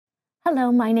Hello,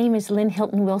 my name is Lynne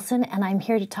Hilton Wilson, and I'm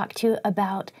here to talk to you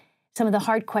about some of the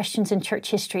hard questions in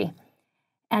church history.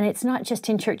 And it's not just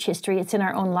in church history, it's in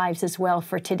our own lives as well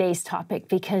for today's topic,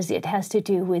 because it has to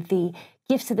do with the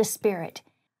gifts of the Spirit.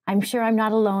 I'm sure I'm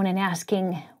not alone in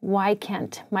asking, why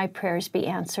can't my prayers be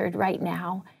answered right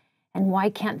now? And why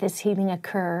can't this healing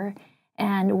occur?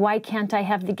 And why can't I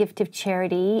have the gift of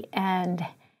charity? And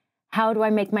how do I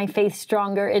make my faith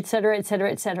stronger, et cetera, et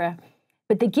cetera, et cetera.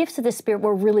 But the gifts of the Spirit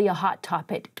were really a hot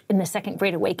topic in the Second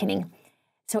Great Awakening.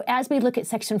 So as we look at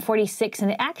section 46,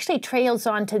 and it actually trails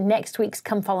on to next week's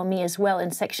Come Follow Me as well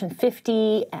in section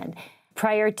 50, and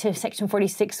prior to section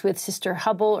 46 with Sister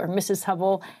Hubble or Mrs.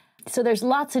 Hubble. So there's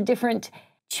lots of different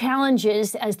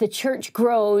challenges as the church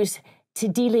grows to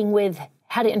dealing with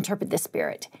how to interpret the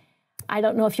Spirit. I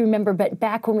don't know if you remember, but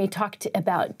back when we talked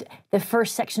about the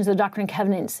first sections of the Doctrine and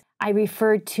Covenants, I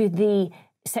referred to the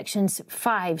sections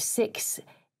 5, 6,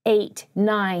 8,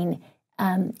 9,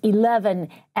 11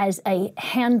 as a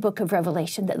handbook of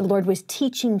revelation that the Lord was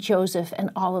teaching Joseph and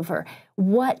Oliver.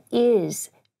 What is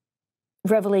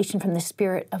revelation from the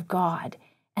Spirit of God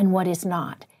and what is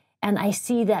not? And I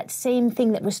see that same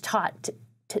thing that was taught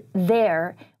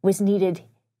there was needed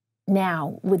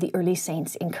now with the early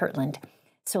saints in Kirtland.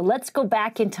 So let's go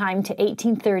back in time to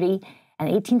 1830 and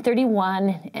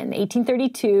 1831 and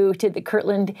 1832 to the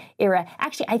Kirtland era.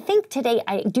 Actually, I think today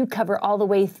I do cover all the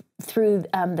way through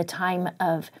the time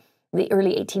of the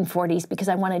early 1840s, because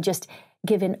I want to just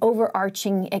give an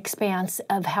overarching expanse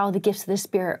of how the gifts of the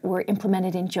Spirit were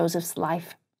implemented in Joseph's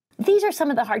life. These are some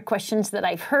of the hard questions that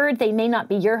I've heard. They may not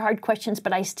be your hard questions,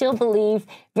 but I still believe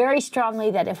very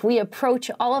strongly that if we approach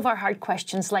all of our hard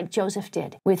questions like Joseph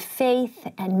did, with faith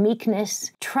and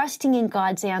meekness, trusting in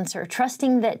God's answer,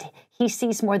 trusting that He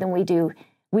sees more than we do,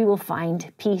 we will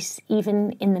find peace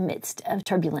even in the midst of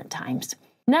turbulent times.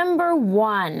 Number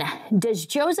one, does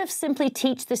Joseph simply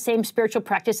teach the same spiritual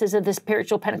practices of the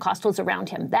spiritual Pentecostals around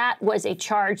him? That was a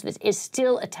charge that is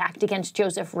still attacked against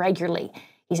Joseph regularly.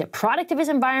 He's a product of his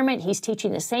environment. He's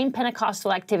teaching the same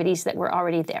Pentecostal activities that were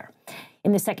already there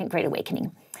in the Second Great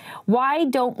Awakening. Why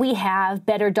don't we have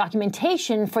better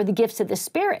documentation for the gifts of the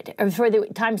Spirit, or for the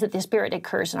times that the Spirit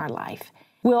occurs in our life?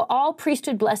 Will all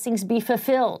priesthood blessings be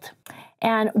fulfilled?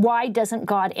 And why doesn't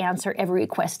God answer every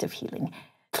request of healing?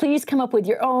 Please come up with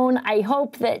your own. I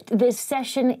hope that this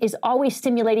session is always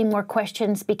stimulating more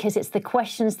questions, because it's the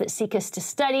questions that seek us to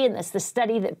study, and that's the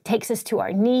study that takes us to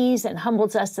our knees and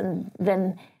humbles us, and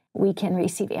then we can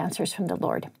receive answers from the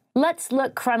Lord. Let's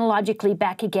look chronologically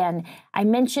back again. I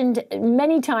mentioned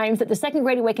many times that the Second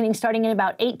Great Awakening, starting in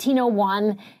about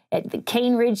 1801 at the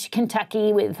Cane Ridge,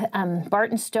 Kentucky, with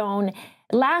Barton Stone,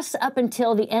 lasts up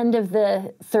until the end of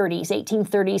the 30s,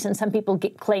 1830s, and some people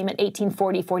claim at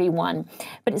 1840, 41.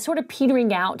 But it's sort of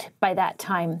petering out by that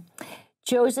time.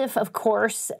 Joseph, of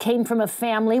course, came from a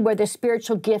family where the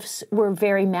spiritual gifts were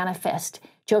very manifest.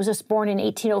 Joseph's born in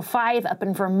 1805 up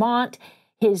in Vermont.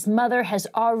 His mother has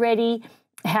already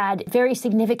had very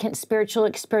significant spiritual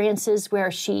experiences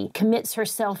where she commits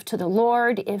herself to the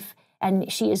Lord, and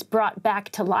she is brought back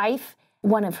to life.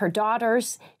 One of her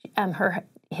daughters,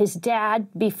 his dad,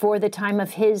 before the time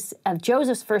of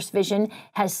Joseph's first vision,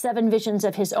 has 7 visions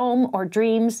of his own, or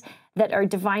dreams, that are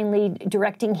divinely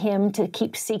directing him to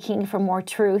keep seeking for more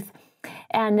truth.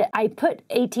 And I put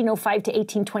 1805 to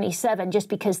 1827 just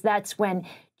because that's when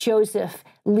Joseph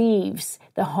leaves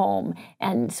the home.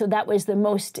 And so that was the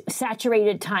most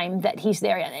saturated time that he's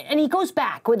there. And he goes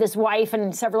back with his wife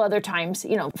and several other times,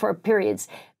 for periods.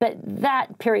 But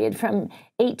that period from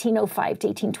 1805 to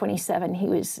 1827, he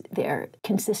was there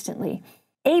consistently.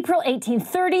 April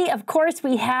 1830, of course,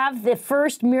 we have the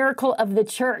first miracle of the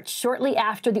church shortly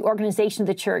after the organization of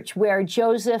the church, where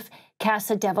Joseph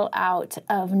casts a devil out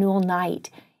of Newell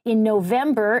Night. In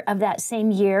November of that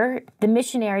same year, the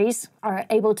missionaries are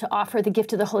able to offer the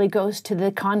gift of the Holy Ghost to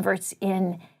the converts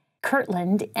in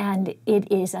Kirtland, and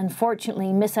it is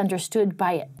unfortunately misunderstood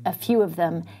by a few of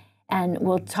them, and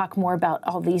we'll talk more about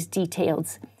all these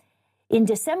details. In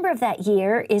December of that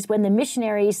year is when the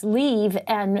missionaries leave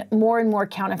and more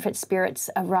counterfeit spirits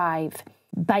arrive.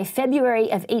 By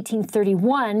February of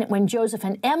 1831, when Joseph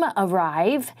and Emma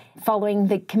arrive, following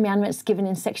the commandments given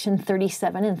in section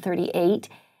 37 and 38,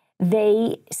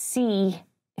 they see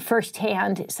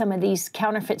firsthand some of these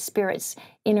counterfeit spirits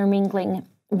intermingling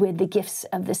with the gifts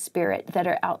of the Spirit that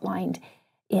are outlined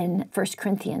in 1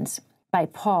 Corinthians by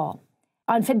Paul.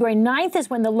 On February 9th is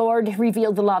when the Lord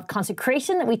revealed the law of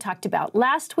consecration that we talked about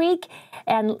last week.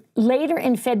 And later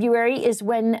in February is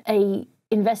when a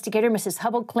investigator, Mrs.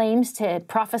 Hubble, claims to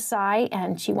prophesy,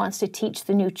 and she wants to teach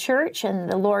the new church, and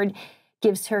the Lord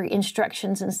gives her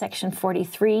instructions in section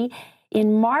 43.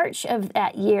 In March of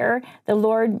that year, the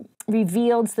Lord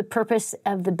reveals the purpose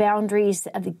of the boundaries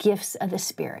of the gifts of the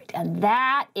Spirit. And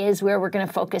that is where we're going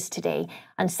to focus today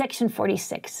on section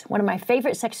 46, one of my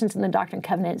favorite sections in the Doctrine and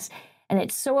Covenants. And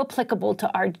it's so applicable to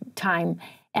our time.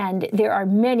 And there are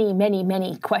many, many,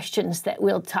 many questions that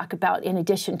we'll talk about in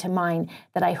addition to mine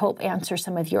that I hope answer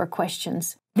some of your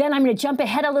questions. Then I'm going to jump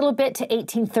ahead a little bit to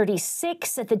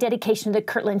 1836 at the dedication of the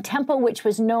Kirtland Temple, which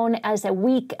was known as a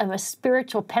week of a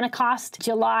spiritual Pentecost.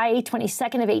 July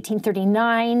 22nd of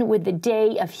 1839 with the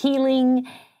Day of Healing.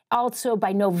 Also,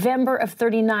 by November of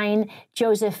 39,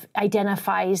 Joseph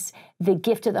identifies the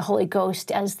gift of the Holy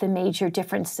Ghost as the major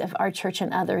difference of our church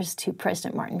and others to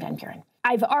President Martin Van Buren.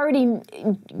 I've already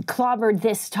clobbered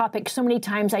this topic so many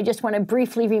times. I just want to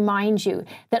briefly remind you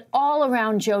that all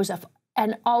around Joseph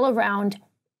and all around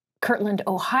Kirtland,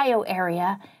 Ohio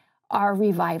area are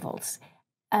revivals.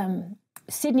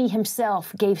 Sidney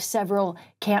himself gave several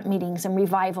camp meetings and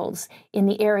revivals in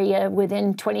the area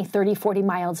within 20, 30, 40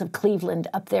 miles of Cleveland,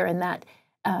 up there in that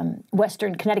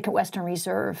Connecticut Western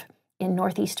Reserve in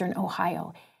northeastern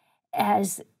Ohio.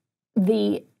 As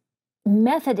the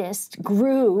Methodists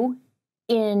grew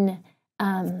in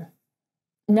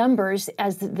numbers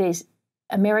as the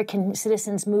American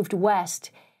citizens moved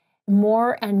west,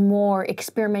 more and more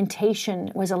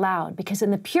experimentation was allowed. Because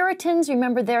in the Puritans,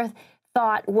 remember, their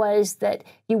thought was that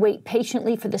you wait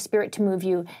patiently for the Spirit to move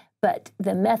you. But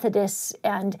the Methodists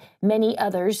and many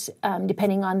others,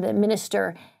 depending on the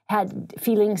minister, had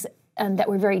feelings that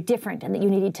were very different, and that you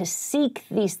needed to seek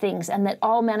these things, and that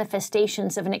all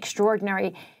manifestations of an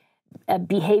extraordinary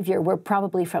behavior were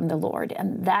probably from the Lord.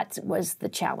 And that was the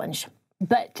challenge.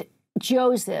 But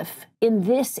Joseph, in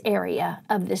this area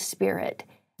of the Spirit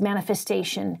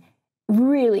manifestation,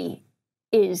 really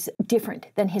is different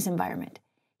than his environment.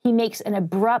 He makes an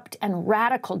abrupt and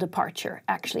radical departure,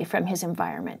 actually, from his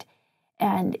environment.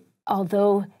 And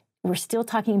although we're still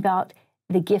talking about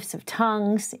the gifts of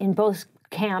tongues in both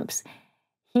camps,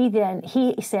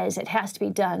 he says it has to be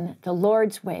done the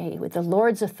Lord's way, with the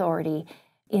Lord's authority,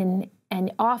 and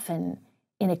often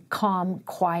in a calm,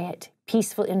 quiet,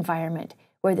 peaceful environment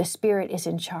where the Spirit is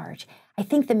in charge. I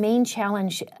think the main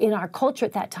challenge in our culture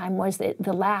at that time was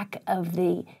the lack of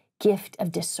the gift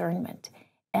of discernment.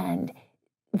 And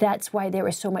that's why there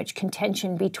was so much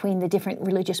contention between the different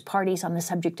religious parties on the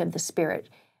subject of the Spirit,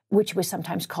 which was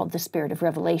sometimes called the Spirit of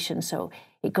revelation. So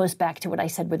it goes back to what I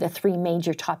said were the three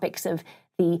major topics of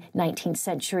the 19th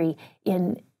century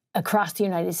across the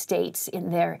United States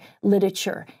in their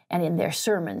literature and in their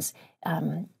sermons.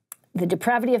 The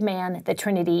depravity of man, the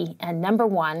Trinity, and number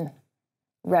one,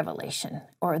 revelation,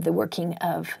 or the working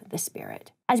of the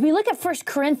Spirit. As we look at 1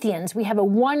 Corinthians, we have a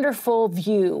wonderful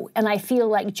view, and I feel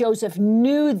like Joseph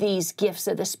knew these gifts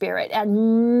of the Spirit,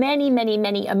 and many, many,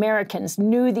 many Americans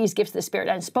knew these gifts of the Spirit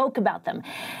and spoke about them.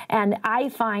 And I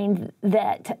find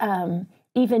that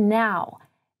even now,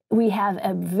 we have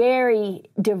a very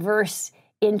diverse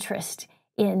interest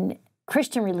in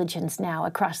Christian religions now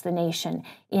across the nation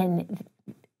in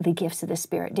the gifts of the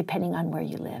Spirit, depending on where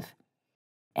you live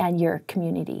and your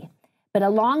community. But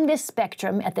along this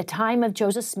spectrum, at the time of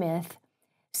Joseph Smith,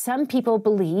 some people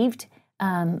believed,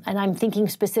 and I'm thinking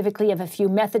specifically of a few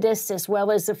Methodists, as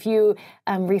well as a few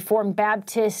Reformed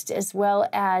Baptists, as well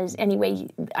as, anyway,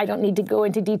 I don't need to go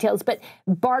into details, but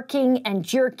barking and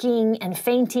jerking and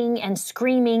fainting and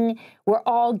screaming were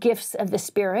all gifts of the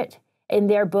Spirit in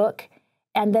their book.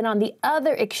 And then on the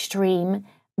other extreme,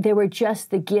 there were just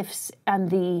the gifts, and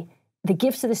the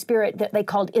gifts of the Spirit that they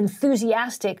called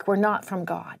enthusiastic were not from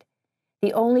God.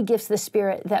 The only gifts of the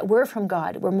Spirit that were from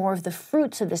God were more of the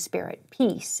fruits of the Spirit,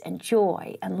 peace and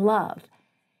joy and love.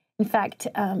 In fact,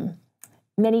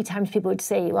 many times people would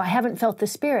say, well, I haven't felt the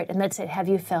Spirit. And they'd say, have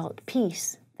you felt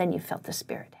peace? Then you felt the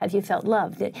Spirit. Have you felt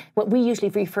love? What we usually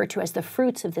refer to as the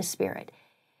fruits of the Spirit.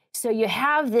 So you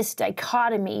have this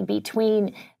dichotomy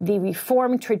between the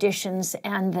Reformed traditions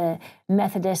and the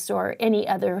Methodists or any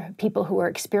other people who are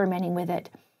experimenting with it.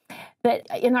 But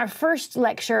in our first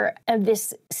lecture of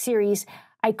this series,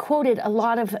 I quoted a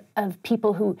lot of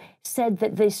people who said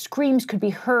that the screams could be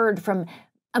heard from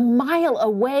a mile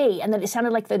away and that it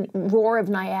sounded like the roar of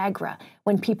Niagara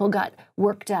when people got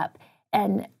worked up.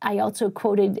 And I also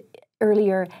quoted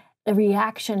earlier a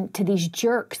reaction to these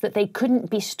jerks that they couldn't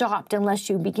be stopped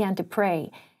unless you began to pray.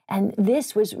 And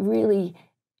this was really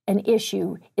an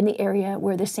issue in the area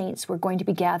where the saints were going to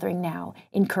be gathering now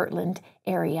in Kirtland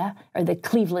area, or the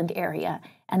Cleveland area,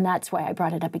 and that's why I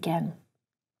brought it up again.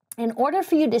 In order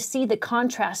for you to see the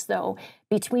contrast, though,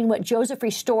 between what Joseph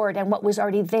restored and what was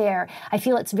already there, I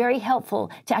feel it's very helpful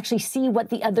to actually see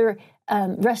what the other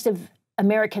rest of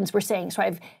Americans were saying. So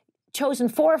I've chosen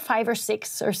 4 or 5 or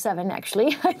 6 or 7,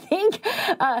 actually, I think,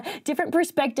 different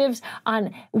perspectives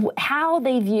on how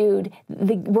they viewed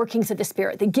the workings of the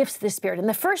Spirit, the gifts of the Spirit. And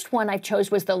the first one I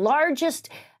chose was the largest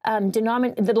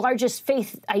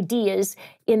faith ideas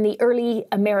in the early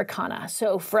Americana.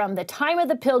 So from the time of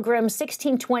the Pilgrims,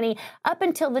 1620, up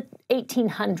until the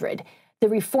 1800, the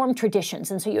Reformed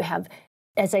traditions. And so you have,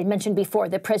 as I mentioned before,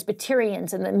 the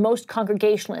Presbyterians and the most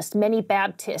Congregationalists, many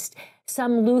Baptists,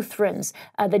 some Lutherans,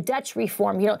 the Dutch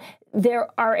Reform. There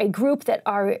are a group that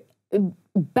are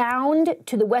bound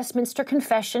to the Westminster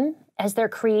Confession as their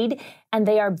creed, and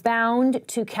they are bound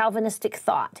to Calvinistic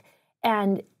thought.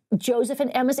 And Joseph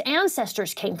and Emma's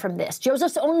ancestors came from this.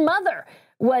 Joseph's own mother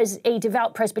was a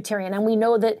devout Presbyterian, and we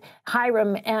know that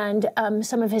Hiram and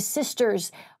some of his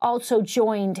sisters also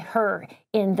joined her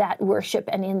in that worship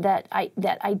and in that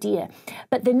idea.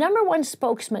 But the number one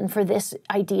spokesman for this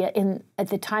idea at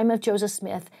the time of Joseph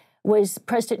Smith was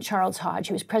President Charles Hodge,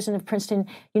 who was president of Princeton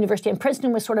University, and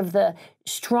Princeton was sort of the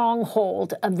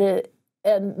stronghold of the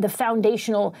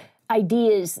foundational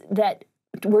ideas that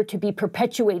were to be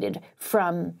perpetuated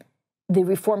from the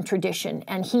Reformed tradition.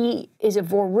 And he is a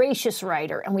voracious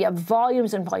writer, and we have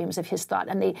volumes and volumes of his thought,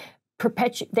 and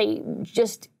they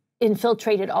just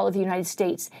infiltrated all of the United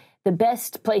States. The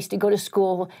best place to go to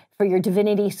school for your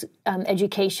divinity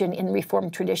education in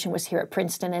Reformed tradition was here at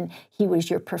Princeton, and he was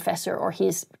your professor, or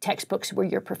his textbooks were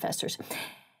your professors.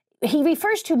 He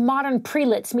refers to modern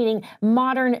prelates, meaning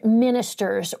modern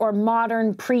ministers or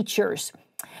modern preachers.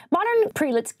 Modern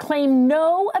prelates claim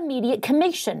no immediate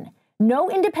commission,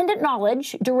 no independent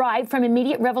knowledge derived from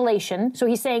immediate revelation. So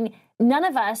he's saying none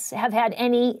of us have had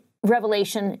any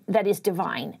revelation that is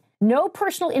divine. No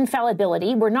personal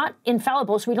infallibility. We're not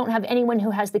infallible, so we don't have anyone who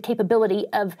has the capability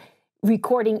of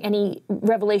recording any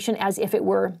revelation as if it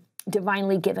were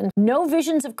divinely given. No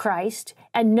visions of Christ,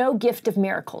 and no gift of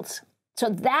miracles. So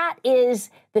that is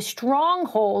the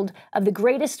stronghold of the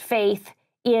greatest faith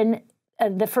in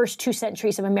the first 2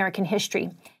 centuries of American history.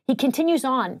 He continues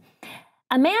on.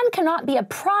 A man cannot be a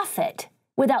prophet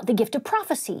without the gift of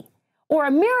prophecy, or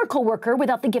a miracle worker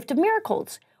without the gift of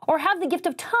miracles, or have the gift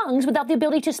of tongues without the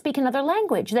ability to speak another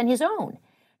language than his own.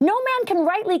 No man can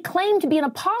rightly claim to be an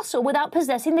apostle without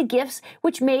possessing the gifts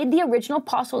which made the original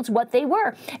apostles what they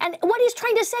were. And what he's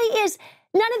trying to say is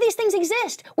none of these things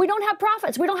exist. We don't have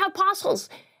prophets. We don't have apostles.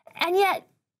 And yet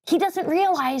he doesn't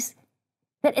realize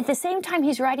that at the same time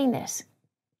he's writing this,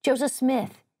 Joseph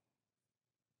Smith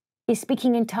is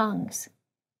speaking in tongues,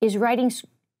 is writing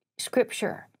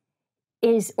scripture,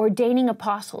 is ordaining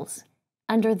apostles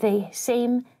under the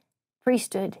same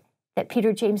priesthood that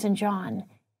Peter, James, and John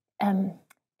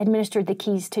administered the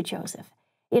keys to Joseph.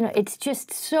 It's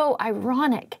just so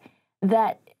ironic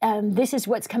that this is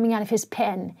what's coming out of his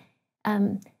pen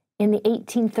in the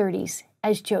 1830s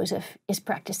as Joseph is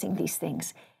practicing these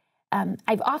things.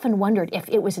 I've often wondered if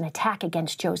it was an attack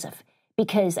against Joseph,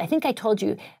 because I think I told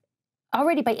you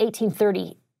already by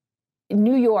 1830,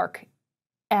 New York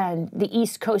and the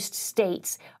East Coast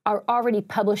states are already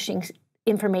publishing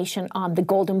information on the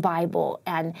Golden Bible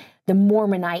and the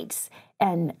Mormonites,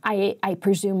 and I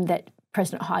presume that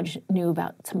President Hodge knew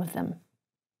about some of them.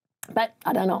 But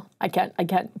I don't know. I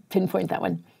can't pinpoint that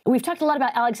one. We've talked a lot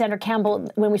about Alexander Campbell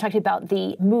when we talked about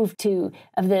the move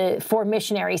of the 4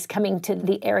 missionaries coming to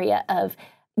the area of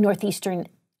northeastern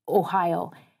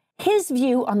Ohio. His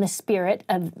view on the Spirit,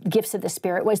 of gifts of the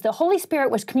Spirit, was the Holy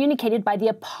Spirit was communicated by the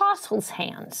apostles'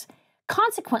 hands.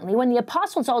 Consequently, when the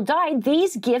apostles all died,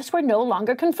 these gifts were no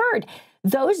longer conferred.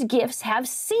 Those gifts have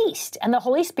ceased, and the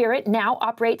Holy Spirit now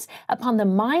operates upon the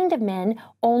mind of men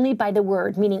only by the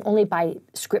word, meaning only by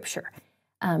Scripture,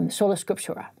 sola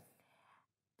scriptura.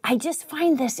 I just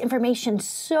find this information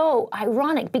so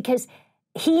ironic because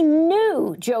he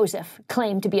knew Joseph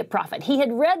claimed to be a prophet. He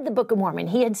had read the Book of Mormon.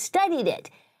 He had studied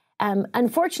it.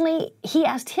 Unfortunately, he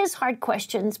asked his hard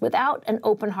questions without an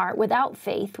open heart, without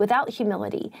faith, without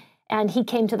humility, and he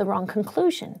came to the wrong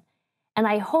conclusion. And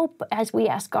I hope as we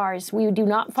ask ours, we do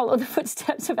not follow the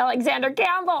footsteps of Alexander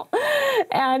Campbell.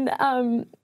 And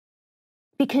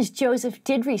because Joseph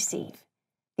did receive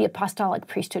the apostolic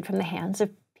priesthood from the hands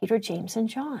of Peter, James, and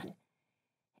John.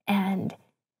 And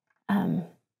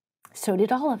so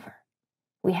did Oliver.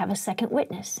 We have a second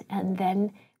witness, and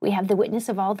then we have the witness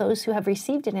of all those who have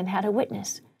received it and had a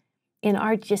witness in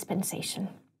our dispensation.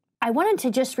 I wanted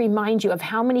to just remind you of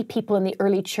how many people in the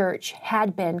early church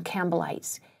had been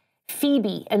Campbellites.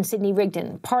 Phoebe and Sidney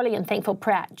Rigdon, Parley and Thankful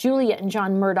Pratt, Julia and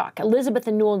John Murdoch, Elizabeth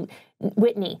and Newell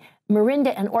Whitney,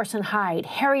 Marinda and Orson Hyde,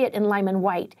 Harriet and Lyman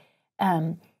White,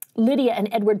 Lydia and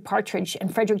Edward Partridge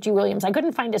and Frederick G. Williams. I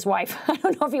couldn't find his wife. I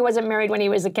don't know if he wasn't married when he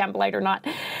was a Campbellite or not.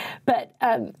 But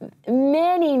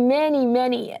many,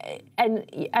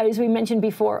 and as we mentioned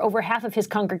before, over half of his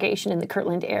congregation in the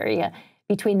Kirtland area,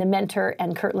 between the Mentor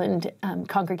and Kirtland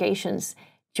congregations,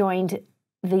 joined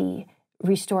the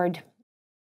restored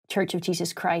Church of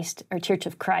Jesus Christ, or Church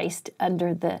of Christ,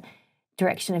 under the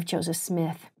direction of Joseph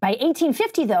Smith. By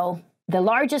 1850, though, the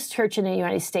largest church in the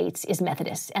United States is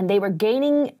Methodist, and they were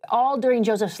gaining all during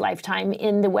Joseph's lifetime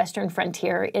in the western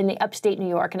frontier, in the upstate New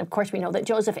York, and of course we know that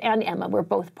Joseph and Emma were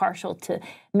both partial to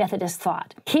Methodist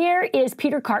thought. Here is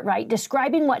Peter Cartwright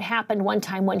describing what happened one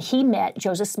time when he met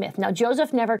Joseph Smith. Now,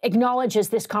 Joseph never acknowledges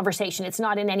this conversation. It's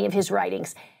not in any of his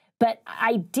writings. But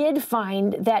I did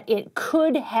find that it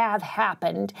could have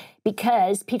happened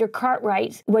because Peter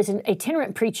Cartwright was an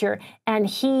itinerant preacher, and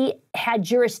he had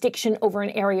jurisdiction over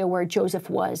an area where Joseph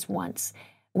was once.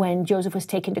 When Joseph was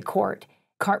taken to court,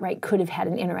 Cartwright could have had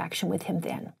an interaction with him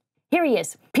then. Here he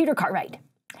is, Peter Cartwright.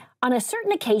 On a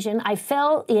certain occasion, I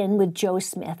fell in with Joe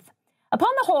Smith.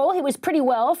 Upon the whole, he was pretty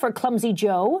well for clumsy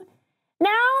Joe.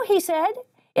 Now, he said,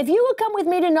 if you will come with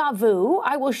me to Nauvoo,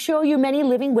 I will show you many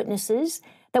living witnesses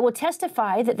that will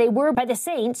testify that they were, by the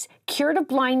saints, cured of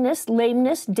blindness,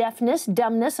 lameness, deafness,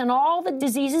 dumbness, and all the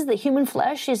diseases that human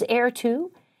flesh is heir to.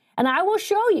 And I will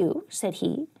show you, said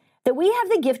he, that we have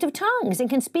the gift of tongues and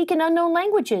can speak in unknown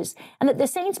languages, and that the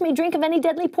saints may drink of any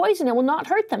deadly poison and will not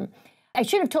hurt them. I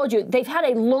should have told you, they've had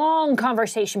a long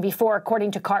conversation before,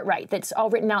 according to Cartwright, that's all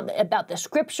written out about the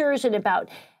scriptures and about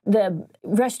the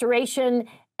restoration.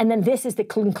 And then this is the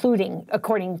concluding,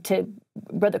 according to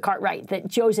Brother Cartwright, that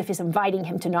Joseph is inviting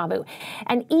him to Nauvoo.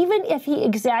 And even if he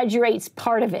exaggerates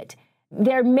part of it,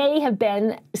 there may have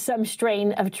been some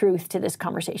strain of truth to this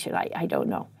conversation. I don't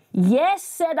know. Yes,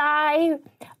 said I,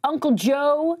 Uncle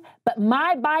Joe, but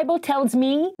my Bible tells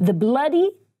me the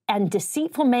bloody and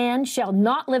deceitful man shall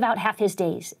not live out half his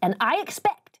days. And I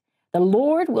expect the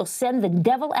Lord will send the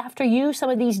devil after you some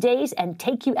of these days and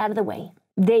take you out of the way.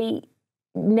 They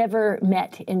never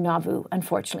met in Nauvoo,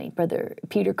 unfortunately. Brother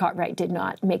Peter Cartwright did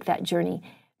not make that journey.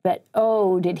 But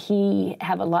oh, did he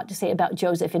have a lot to say about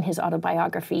Joseph in his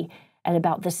autobiography and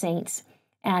about the saints.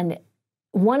 And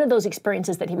one of those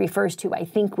experiences that he refers to, I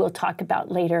think we'll talk about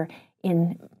later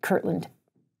in Kirtland.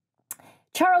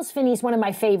 Charles Finney is one of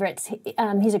my favorites.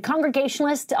 He's a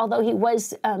Congregationalist, although he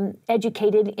was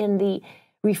educated in the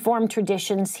Reformed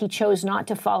traditions. He chose not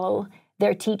to follow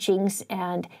their teachings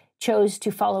and chose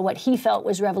to follow what he felt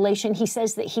was revelation. He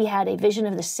says that he had a vision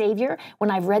of the Savior. When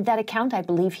I've read that account, I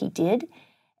believe he did.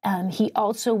 He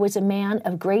also was a man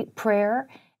of great prayer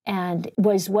and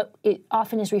was what it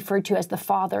often is referred to as the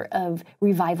father of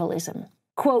revivalism.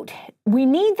 Quote, we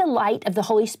need the light of the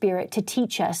Holy Spirit to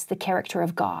teach us the character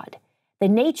of God, the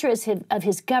nature of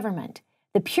his government,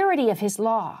 the purity of his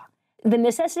law, the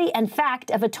necessity and fact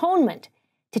of atonement,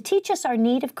 to teach us our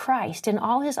need of Christ in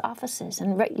all his offices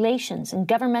and relations and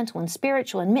governmental and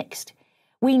spiritual and mixed.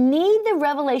 We need the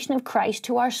revelation of Christ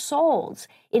to our souls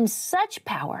in such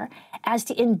power as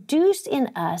to induce in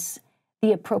us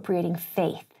the appropriating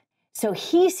faith. So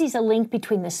he sees a link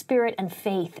between the Spirit and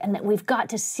faith, and that we've got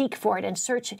to seek for it and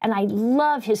search. And I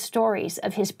love his stories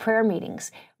of his prayer meetings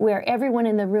where everyone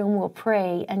in the room will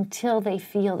pray until they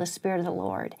feel the Spirit of the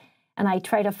Lord. And I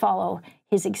try to follow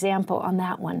his example on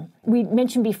that one. We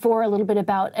mentioned before a little bit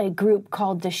about a group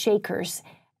called the Shakers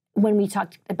when we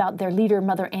talked about their leader,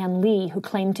 Mother Ann Lee, who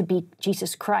claimed to be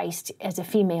Jesus Christ as a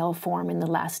female form in the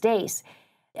last days.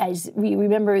 As we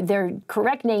remember, their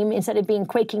correct name, instead of being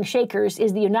Quaking Shakers,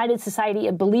 is the United Society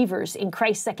of Believers in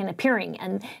Christ's Second Appearing,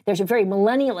 and there's a very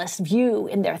millennialist view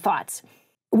in their thoughts.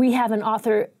 We have an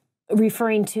author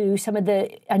referring to some of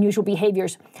the unusual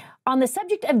behaviors. On the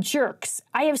subject of jerks,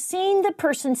 I have seen the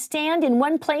person stand in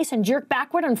one place and jerk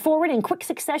backward and forward in quick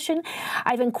succession.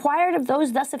 I've inquired of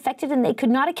those thus affected, and they could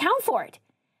not account for it.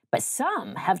 But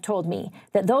some have told me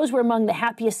that those were among the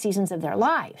happiest seasons of their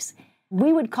lives.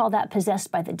 We would call that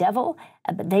possessed by the devil,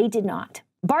 but they did not.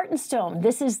 Barton Stone,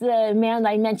 this is the man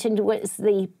I mentioned was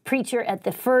the preacher at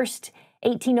the first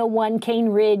 1801 Cane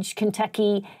Ridge,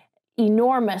 Kentucky,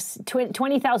 enormous,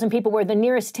 20,000 people, where the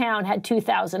nearest town had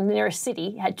 2,000, the nearest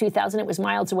city had 2,000, it was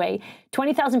miles away.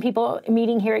 20,000 people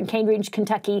meeting here in Cane Ridge,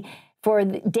 Kentucky for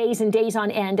days and days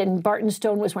on end, and Barton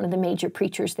Stone was one of the major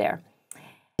preachers there.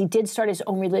 He did start his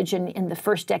own religion in the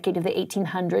first decade of the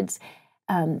 1800s,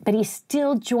 but he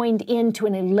still joined into a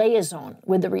liaison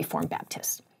with the Reformed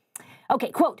Baptists. Okay,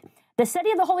 quote, the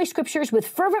study of the Holy Scriptures with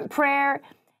fervent prayer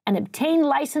and obtain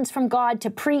license from God to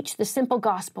preach the simple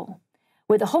gospel,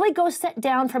 with the Holy Ghost set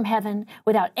down from heaven,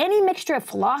 without any mixture of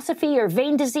philosophy or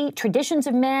vain deceit, traditions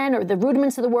of men, or the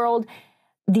rudiments of the world,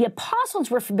 The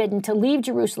apostles were forbidden to leave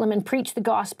Jerusalem and preach the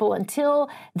gospel until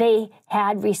they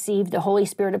had received the Holy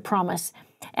Spirit of promise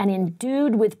and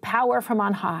endued with power from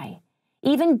on high.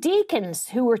 Even deacons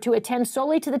who were to attend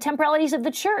solely to the temporalities of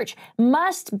the church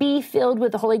must be filled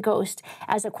with the Holy Ghost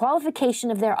as a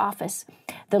qualification of their office.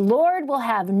 The Lord will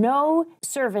have no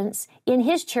servants in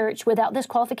his church without this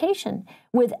qualification,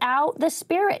 without the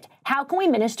Spirit. How can we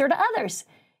minister to others?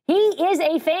 He is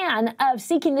a fan of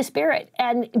seeking the Spirit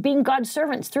and being God's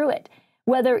servants through it,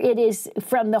 whether it is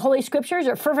from the Holy Scriptures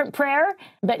or fervent prayer,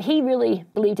 but he really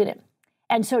believed in it.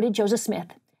 And so did Joseph Smith,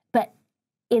 but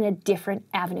in a different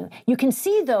avenue. You can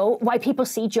see, though, why people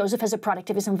see Joseph as a product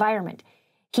of his environment.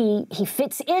 He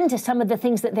fits into some of the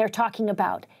things that they're talking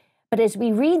about. But as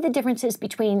we read the differences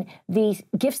between the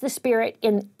gifts of the Spirit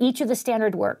in each of the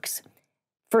standard works,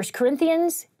 1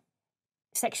 Corinthians,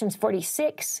 sections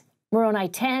 46, Moroni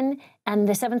 10, and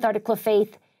the seventh article of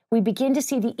faith, we begin to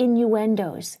see the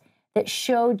innuendos that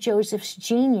show Joseph's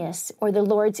genius or the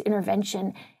Lord's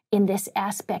intervention in this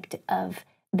aspect of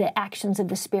the actions of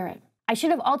the Spirit. I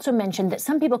should have also mentioned that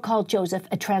some people call Joseph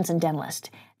a transcendentalist,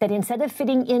 that instead of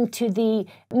fitting into the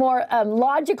more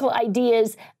logical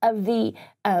ideas of the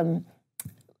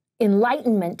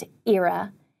Enlightenment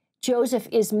era, Joseph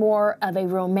is more of a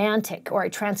romantic or a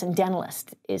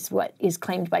transcendentalist, is what is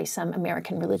claimed by some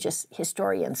American religious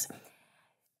historians.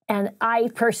 And I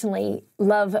personally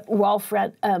love Ralph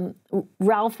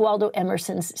Waldo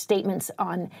Emerson's statements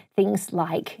on things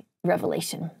like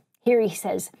Revelation. Here he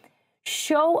says,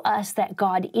 "Show us that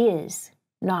God is,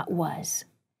 not was,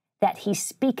 that he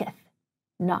speaketh,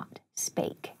 not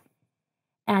spake."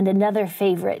 And another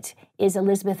favorite is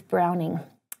Elizabeth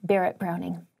Barrett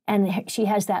Browning. And she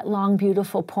has that long,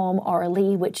 beautiful poem,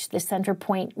 Orally, which the center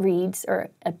point reads, or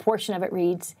a portion of it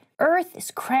reads, "Earth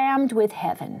is crammed with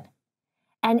heaven,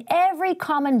 and every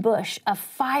common bush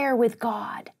afire with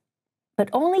God. But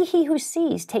only he who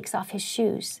sees takes off his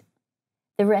shoes.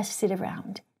 The rest sit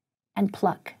around and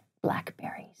pluck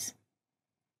blackberries."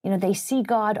 You know, they see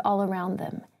God all around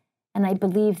them. And I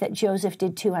believe that Joseph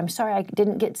did too. I'm sorry I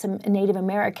didn't get some Native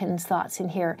Americans' thoughts in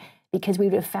here, because we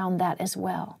would have found that as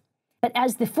well. But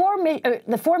as the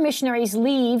four missionaries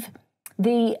leave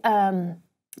the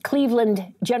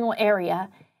Cleveland general area,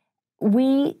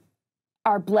 we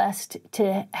are blessed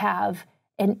to have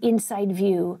an inside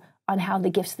view on how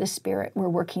the gifts of the Spirit were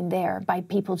working there by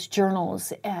people's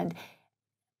journals and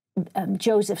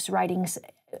Joseph's writings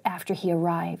after he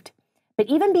arrived. But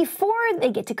even before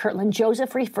they get to Kirtland,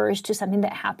 Joseph refers to something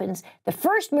that happens. The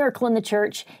first miracle in the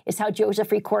church is how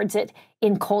Joseph records it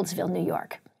in Colesville, New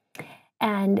York.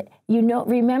 And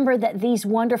remember that these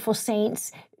wonderful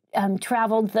saints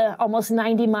traveled the almost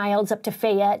 90 miles up to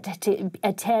Fayette to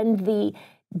attend the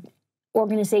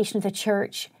organization of the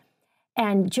church.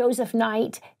 And Joseph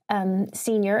Knight,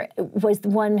 Sr., was the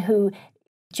one who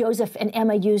Joseph and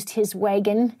Emma used his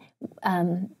wagon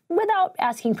without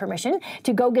asking permission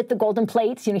to go get the golden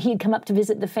plates. You know, he had come up to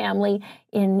visit the family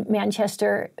in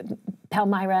Manchester,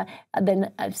 Palmyra,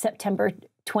 then September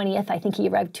 20th. I think he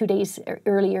arrived 2 days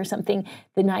early or something,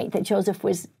 the night that Joseph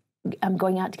was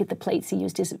going out to get the plates. He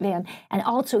used his van. And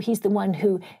also he's the one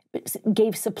who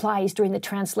gave supplies during the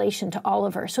translation to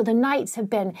Oliver. So the Knights have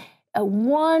been a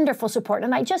wonderful support.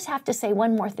 And I just have to say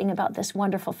one more thing about this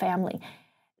wonderful family.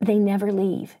 They never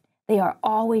leave. They are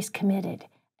always committed.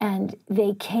 And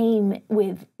they came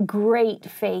with great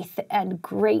faith and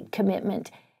great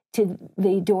commitment to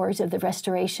the doors of the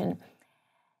restoration.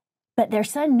 But their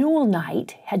son, Newell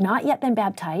Knight, had not yet been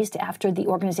baptized after the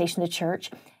organization of the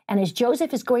church. And as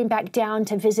Joseph is going back down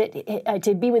to visit,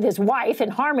 to be with his wife in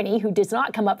Harmony, who does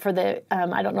not come up for the,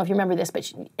 I don't know if you remember this,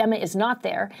 but Emma is not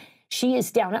there. She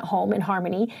is down at home in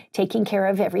Harmony, taking care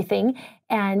of everything.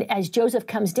 And as Joseph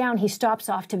comes down, he stops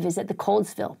off to visit the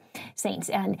Colesville saints.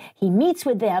 And he meets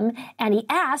with them, and he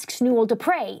asks Newell to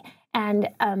pray. And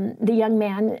the young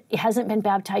man hasn't been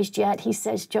baptized yet. He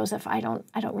says, "Joseph, I don't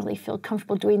really feel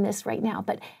comfortable doing this right now,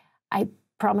 but I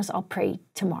promise I'll pray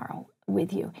tomorrow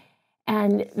with you."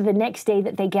 And the next day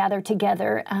that they gather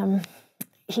together,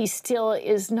 he still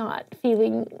is not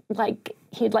feeling like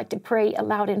he'd like to pray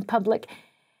aloud in public.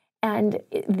 And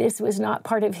this was not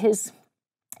part of his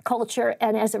culture.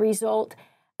 And as a result,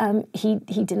 he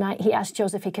asked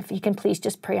Joseph if he can please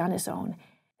just pray on his own.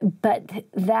 But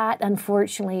that,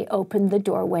 unfortunately, opened the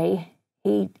doorway.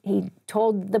 He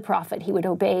told the prophet he would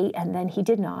obey, and then he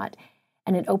did not.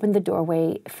 And it opened the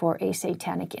doorway for a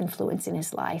satanic influence in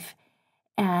his life.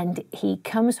 And he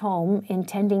comes home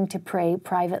intending to pray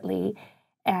privately,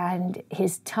 and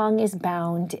his tongue is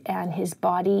bound, and his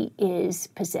body is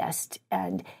possessed.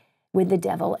 And with the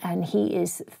devil, and he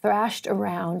is thrashed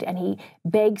around, and he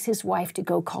begs his wife to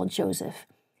go call Joseph.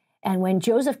 And when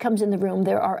Joseph comes in the room,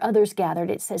 there are others gathered.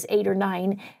 It says 8 or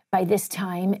 9 by this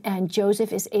time, and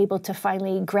Joseph is able to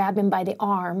finally grab him by the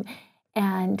arm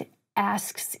and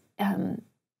asks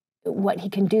what he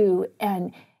can do.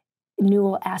 And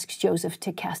Newell asks Joseph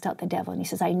to cast out the devil, and he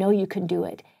says, I know you can do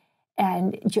it.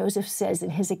 And Joseph says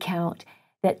in his account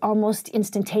that almost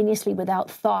instantaneously,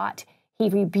 without thought, he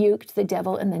rebuked the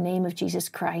devil in the name of Jesus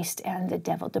Christ, and the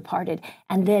devil departed.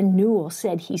 And then Newell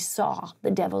said he saw the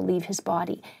devil leave his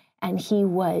body, and he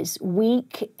was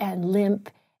weak and limp,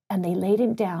 and they laid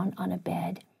him down on a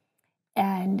bed.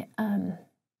 And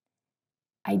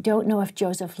I don't know if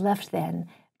Joseph left then,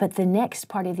 but the next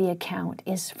part of the account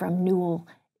is from Newell's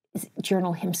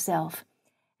journal himself.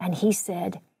 And he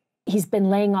said, he's been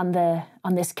laying on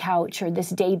this couch or this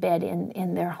daybed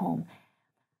in their home.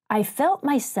 I felt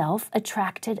myself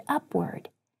attracted upward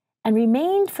and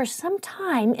remained for some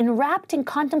time enwrapped in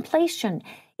contemplation,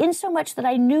 insomuch that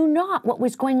I knew not what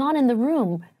was going on in the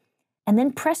room. And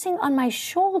then pressing on my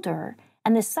shoulder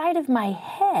and the side of my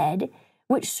head,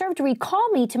 which served to recall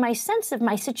me to my sense of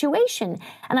my situation,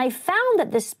 and I found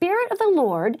that the Spirit of the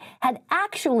Lord had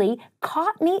actually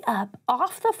caught me up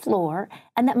off the floor,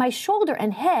 and that my shoulder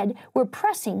and head were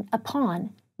pressing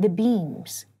upon the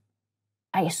beams.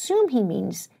 I assume he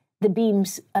means the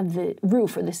beams of the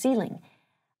roof or the ceiling.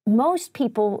 Most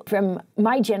people from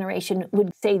my generation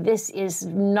would say this is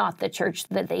not the church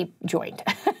that they joined.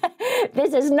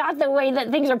 This is not the way that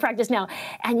things are practiced now.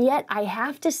 And yet I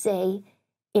have to say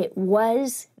it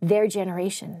was their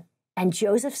generation. And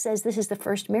Joseph says this is the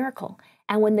first miracle.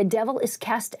 And when the devil is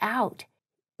cast out,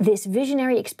 this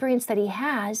visionary experience that he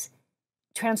has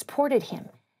transported him.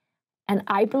 And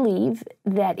I believe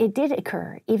that it did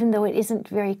occur, even though it isn't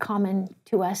very common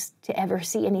to us to ever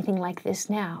see anything like this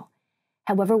now.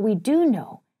 However, we do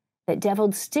know that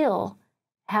devils still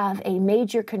have a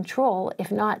major control, if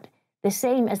not the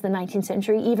same as the 19th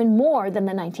century, even more than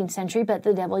the 19th century, but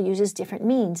the devil uses different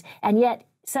means. And yet,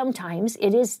 sometimes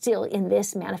it is still in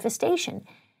this manifestation.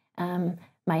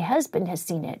 My husband has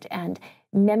seen it, and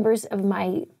members of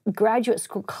my graduate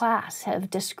school class have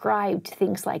described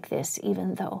things like this,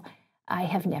 even though I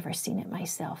have never seen it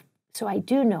myself. So I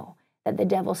do know that the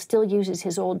devil still uses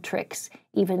his old tricks,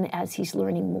 even as he's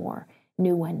learning more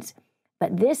new ones.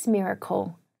 But this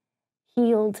miracle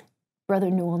healed Brother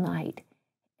Newell Knight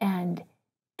and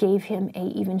gave him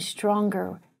an even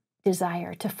stronger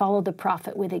desire to follow the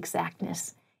prophet with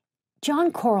exactness.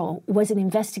 John Corll was an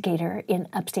investigator in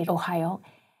upstate Ohio,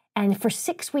 and for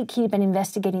 6 weeks he'd been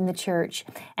investigating the church,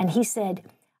 and he said,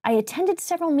 I attended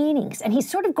several meetings, and he's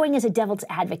sort of going as a devil's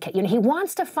advocate. You know, he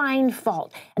wants to find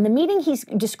fault. And the meeting he's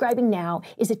describing now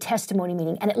is a testimony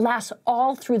meeting, and it lasts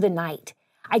all through the night.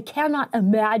 I cannot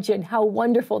imagine how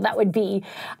wonderful that would be.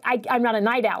 I'm not a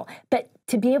night owl, but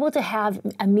to be able to have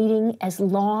a meeting as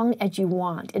long as you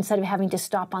want instead of having to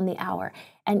stop on the hour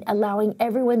and allowing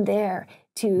everyone there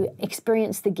to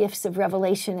experience the gifts of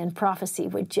revelation and prophecy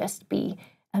would just be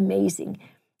amazing.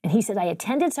 And he said, I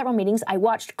attended several meetings. I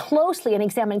watched closely and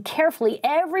examined carefully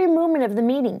every movement of the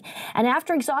meeting. And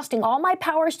after exhausting all my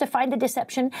powers to find the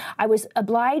deception, I was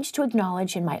obliged to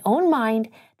acknowledge in my own mind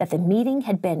that the meeting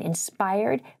had been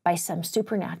inspired by some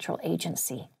supernatural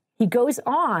agency. He goes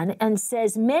on and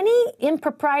says many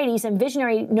improprieties and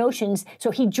visionary notions. So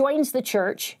he joins the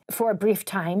church for a brief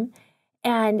time.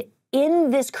 And in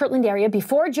this Kirtland area,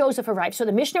 before Joseph arrived, so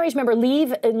the missionaries, remember,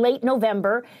 leave in late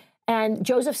November, and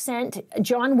Joseph sent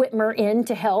John Whitmer in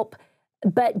to help,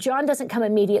 but John doesn't come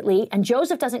immediately, and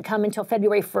Joseph doesn't come until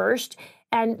February 1st,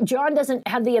 and John doesn't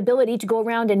have the ability to go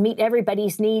around and meet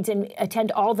everybody's needs and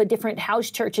attend all the different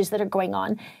house churches that are going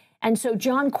on. And so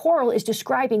John Corll is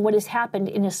describing what has happened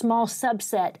in a small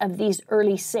subset of these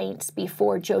early saints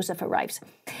before Joseph arrives.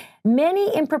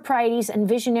 Many improprieties and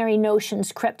visionary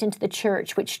notions crept into the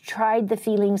church, which tried the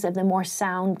feelings of the more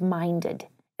sound-minded.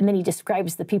 And then he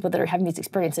describes the people that are having these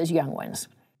experiences, young ones.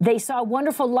 They saw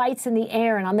wonderful lights in the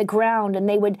air and on the ground, and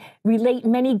they would relate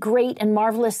many great and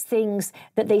marvelous things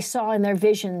that they saw in their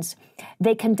visions.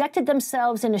 They conducted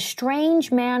themselves in a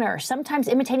strange manner, sometimes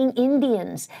imitating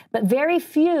Indians, but very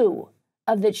few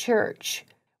of the church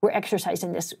were exercised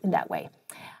in that way.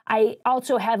 I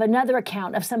also have another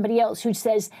account of somebody else who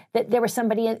says that there was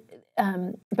somebody,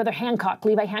 Brother Hancock,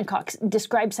 Levi Hancock,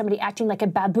 described somebody acting like a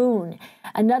baboon.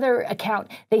 Another account,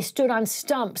 they stood on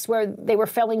stumps where they were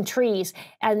felling trees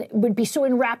and would be so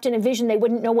enwrapped in a vision they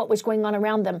wouldn't know what was going on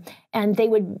around them. And they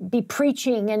would be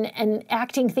preaching and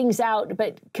acting things out,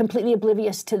 but completely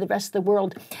oblivious to the rest of the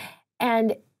world.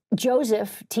 And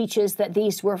Joseph teaches that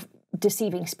these were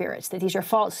deceiving spirits, that these are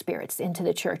false spirits into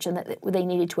the church and that they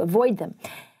needed to avoid them.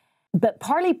 But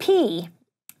Parley P,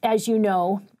 as you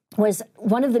know, was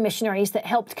one of the missionaries that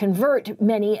helped convert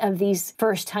many of these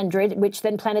first 100, which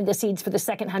then planted the seeds for the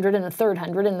second 100 and the third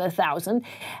 100 and the 1,000.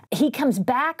 He comes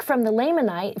back from the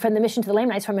mission to the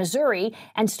Lamanites from Missouri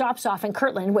and stops off in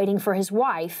Kirtland waiting for his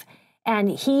wife. And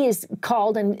he is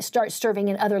called and starts serving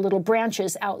in other little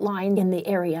branches outlined in the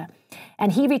area.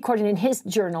 And he recorded in his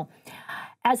journal,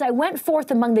 "As I went forth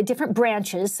among the different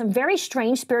branches, some very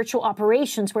strange spiritual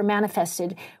operations were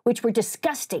manifested, which were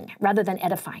disgusting rather than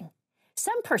edifying.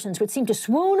 Some persons would seem to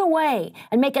swoon away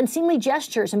and make unseemly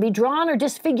gestures and be drawn or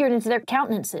disfigured into their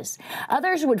countenances.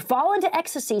 Others would fall into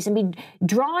ecstasies and be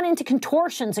drawn into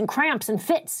contortions and cramps and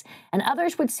fits. And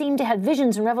others would seem to have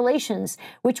visions and revelations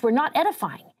which were not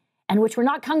edifying and which were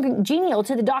not congenial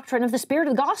to the doctrine of the Spirit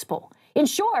of the gospel. In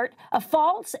short, a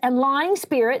false and lying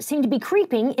spirit seemed to be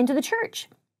creeping into the church."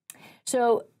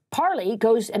 So Parley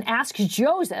goes and asks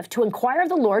Joseph to inquire of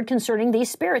the Lord concerning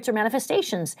these spirits or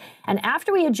manifestations. And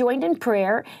after we had joined in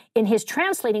prayer in his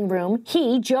translating room,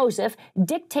 he, Joseph,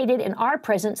 dictated in our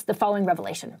presence the following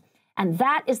revelation. And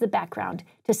that is the background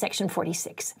to section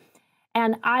 46.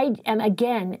 And I am,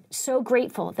 again, so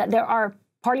grateful that there are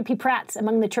Parley P. Pratts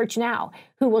among the church now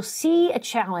who will see a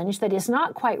challenge that is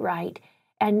not quite right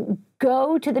and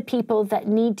go to the people that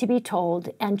need to be told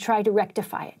and try to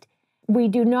rectify it. We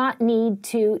do not need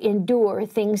to endure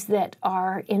things that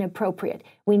are inappropriate.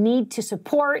 We need to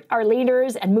support our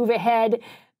leaders and move ahead.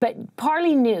 But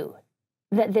Parley knew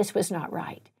that this was not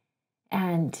right.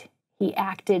 And he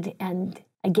acted, and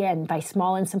again, by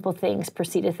small and simple things,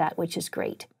 proceedeth that which is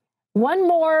great. One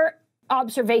more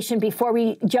observation before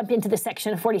we jump into the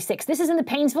section of 46. This is in the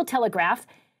Painesville Telegraph.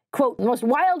 Quote, "Most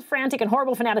wild, frantic, and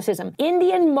horrible fanaticism.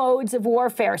 Indian modes of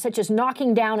warfare, such as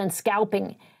knocking down and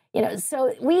scalping."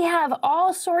 So we have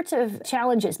all sorts of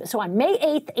challenges. So on May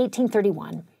 8th,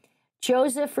 1831,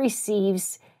 Joseph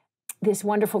receives this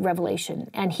wonderful revelation.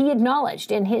 And he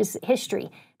acknowledged in his history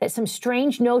that some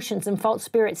strange notions and false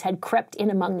spirits had crept in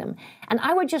among them. And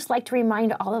I would just like to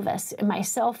remind all of us, and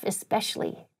myself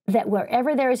especially, that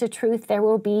wherever there is a truth, there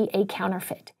will be a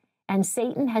counterfeit. And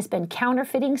Satan has been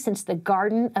counterfeiting since the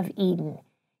Garden of Eden.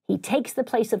 He takes the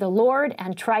place of the Lord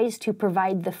and tries to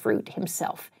provide the fruit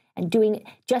himself. And doing it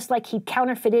just like he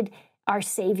counterfeited our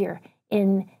Savior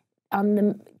on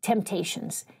the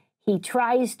temptations. He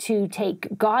tries to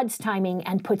take God's timing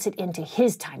and puts it into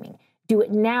his timing. Do it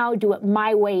now, do it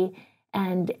my way.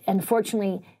 And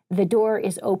unfortunately, the door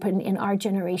is open in our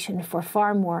generation for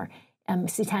far more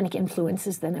satanic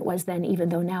influences than it was then, even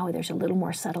though now there's a little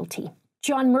more subtlety.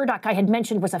 John Murdoch, I had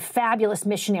mentioned, was a fabulous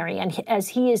missionary. And as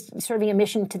he is serving a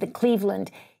mission to the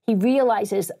Cleveland, he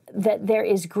realizes that there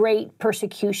is great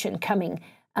persecution coming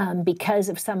because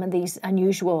of some of these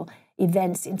unusual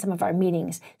events in some of our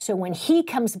meetings. So when he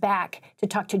comes back to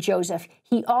talk to Joseph,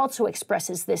 he also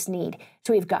expresses this need.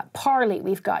 So we've got Parley,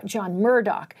 we've got John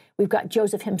Murdoch, we've got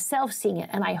Joseph himself seeing it,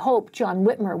 and I hope John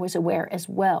Whitmer was aware as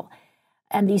well.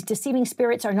 And these deceiving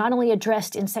spirits are not only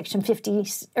addressed in section 50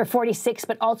 or 46,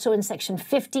 but also in section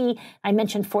 50. I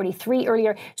mentioned 43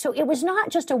 earlier. So it was not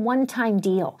just a one-time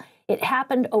deal. It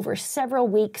happened over several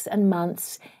weeks and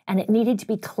months, and it needed to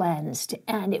be cleansed.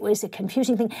 And it was a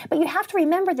confusing thing. But you have to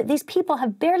remember that these people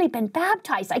have barely been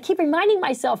baptized. I keep reminding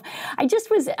myself, I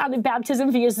just was on a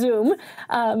baptism via Zoom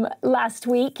last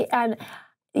week. And,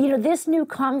 this new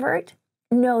convert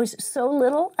knows so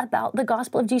little about the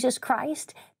gospel of Jesus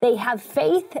Christ. They have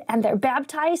faith and they're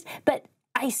baptized, but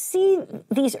I see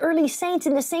these early saints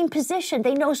in the same position.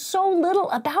 They know so little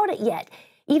about it yet.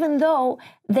 Even though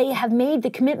they have made the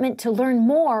commitment to learn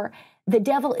more, the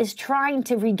devil is trying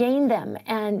to regain them.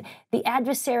 And the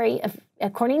adversary,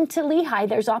 according to Lehi,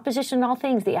 there's opposition in all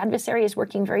things. The adversary is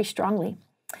working very strongly.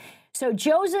 So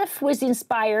Joseph was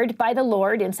inspired by the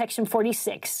Lord in section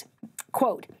 46,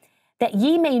 quote, "that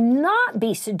ye may not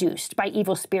be seduced by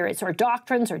evil spirits or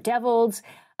doctrines or devils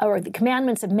or the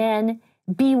commandments of men.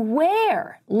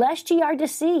 Beware lest ye are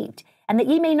deceived. And that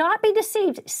ye may not be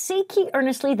deceived, seek ye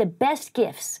earnestly the best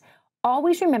gifts,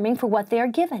 always remembering for what they are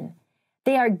given.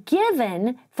 They are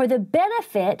given for the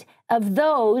benefit of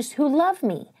those who love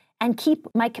me and keep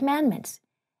my commandments,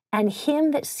 and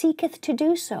him that seeketh to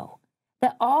do so,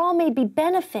 that all may be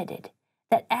benefited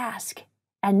that ask,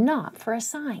 and not for a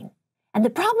sign." And the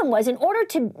problem was, in order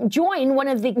to join one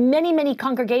of the many, many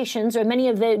congregations or many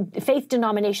of the faith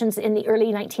denominations in the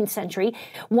early 19th century,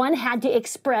 one had to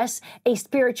express a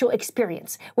spiritual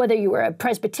experience. Whether you were a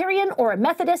Presbyterian or a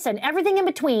Methodist and everything in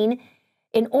between,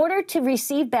 in order to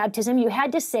receive baptism, you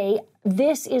had to say,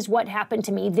 this is what happened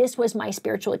to me. This was my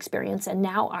spiritual experience, and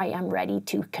now I am ready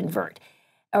to convert.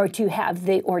 or to have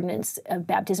the ordinance of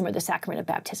baptism or the sacrament of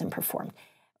baptism performed,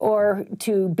 or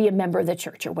to be a member of the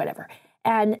church or whatever.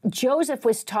 And Joseph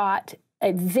was taught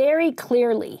very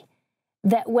clearly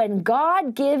that when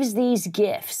God gives these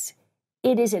gifts,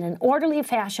 it is in an orderly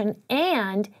fashion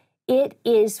and it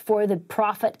is for the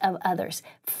profit of others.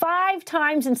 5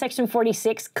 times in section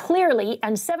 46, clearly,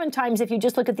 and 7 times if you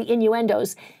just look at the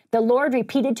innuendos, the Lord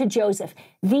repeated to Joseph,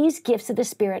 these gifts of the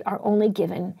Spirit are only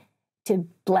given to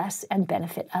bless and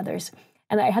benefit others.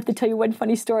 And I have to tell you one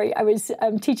funny story. I was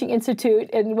teaching Institute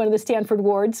in one of the Stanford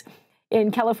wards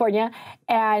in California,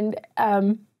 and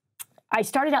I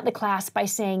started out the class by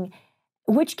saying,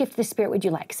 which gift of the Spirit would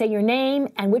you like? Say your name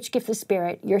and which gift of the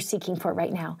Spirit you're seeking for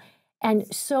right now. And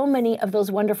so many of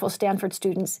those wonderful Stanford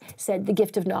students said the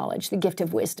gift of knowledge, the gift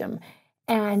of wisdom.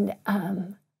 And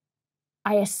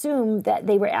I assumed that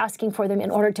they were asking for them in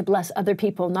order to bless other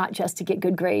people, not just to get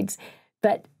good grades.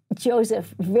 But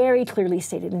Joseph very clearly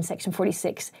stated in section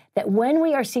 46 that when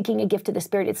we are seeking a gift of the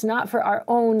Spirit, it's not for our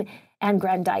own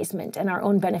aggrandizement and our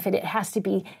own benefit. It has to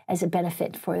be as a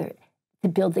benefit to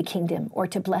build the kingdom or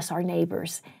to bless our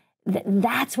neighbors.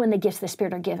 That's when the gifts of the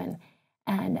Spirit are given.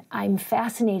 And I'm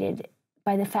fascinated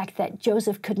by the fact that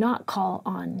Joseph could not call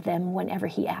on them whenever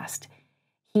he asked.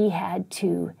 He had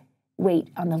to wait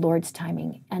on the Lord's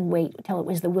timing and wait till it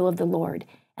was the will of the Lord.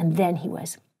 And then he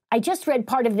was. I just read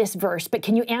part of this verse, but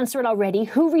can you answer it already?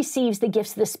 Who receives the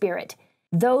gifts of the Spirit?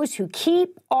 Those who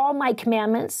keep all my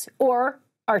commandments, or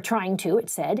are trying to, it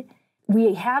said.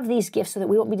 We have these gifts so that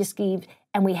we won't be deceived,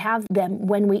 and we have them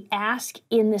when we ask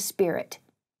in the Spirit.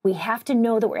 We have to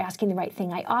know that we're asking the right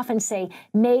thing. I often say,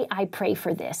 may I pray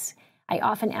for this? I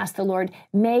often ask the Lord,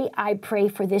 may I pray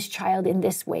for this child in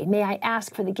this way? May I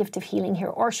ask for the gift of healing here?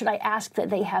 Or should I ask that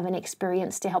they have an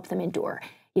experience to help them endure?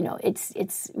 You know,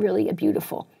 it's really a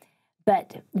beautiful.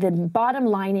 But the bottom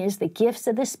line is the gifts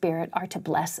of the Spirit are to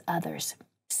bless others.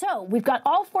 So we've got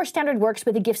all 4 standard works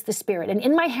with the gifts of the Spirit. And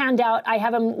in my handout, I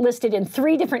have them listed in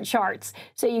 3 different charts.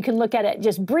 So you can look at it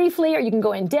just briefly or you can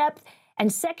go in depth.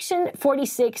 And section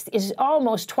 46 is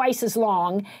almost twice as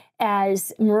long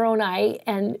as Moroni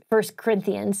and 1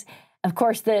 Corinthians. Of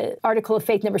course, the article of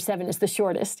faith number 7 is the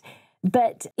shortest.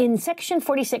 But in section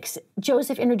 46,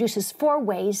 Joseph introduces 4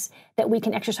 ways that we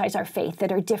can exercise our faith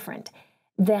that are different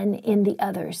than in the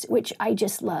others, which I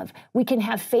just love. We can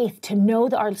have faith to know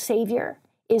that our Savior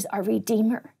is our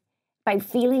Redeemer by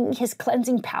feeling his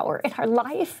cleansing power in our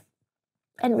life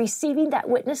and receiving that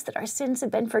witness that our sins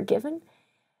have been forgiven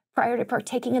prior to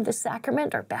partaking of the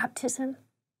sacrament or baptism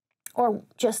or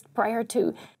just prior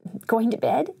to going to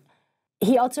bed.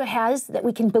 He also has that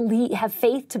we can have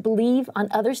faith to believe on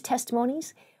others'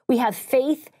 testimonies. We have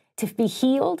faith to be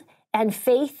healed and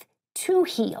faith to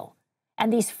heal.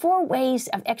 And these 4 ways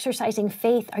of exercising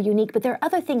faith are unique, but there are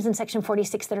other things in section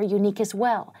 46 that are unique as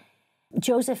well.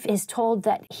 Joseph is told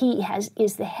that he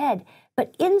is the head,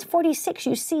 but in 46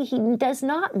 you see he does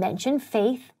not mention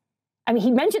faith. I mean,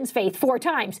 he mentions faith 4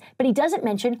 times, but he doesn't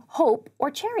mention hope or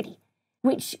charity,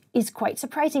 which is quite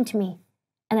surprising to me.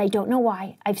 And I don't know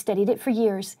why. I've studied it for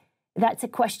years. That's a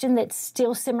question that's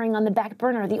still simmering on the back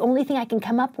burner. The only thing I can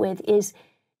come up with is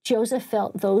Joseph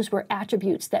felt those were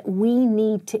attributes that we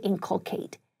need to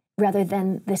inculcate rather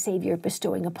than the Savior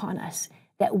bestowing upon us,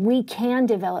 that we can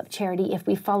develop charity if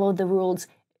we follow the rules.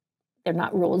 They're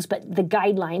not rules, but the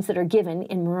guidelines that are given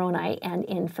in Moroni and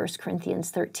in 1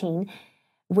 Corinthians 13,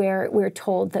 where we're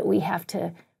told that we have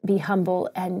to be humble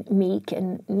and meek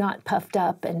and not puffed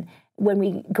up. And when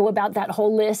we go about that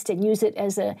whole list and use it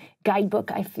as a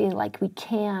guidebook, I feel like we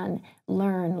can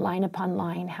learn line upon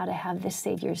line how to have the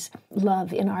Savior's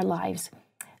love in our lives.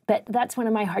 But that's one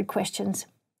of my hard questions.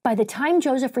 By the time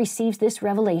Joseph receives this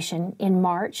revelation in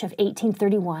March of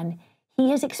 1831,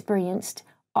 he has experienced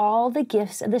all the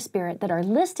gifts of the Spirit that are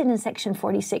listed in section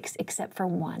 46 except for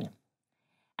 1.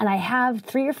 And I have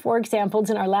 3 or 4 examples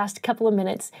in our last couple of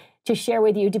minutes to share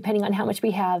with you, depending on how much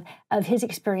we have, of his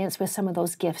experience with some of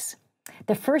those gifts.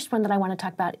 The first one that I want to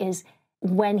talk about is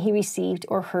when he received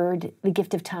or heard the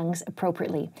gift of tongues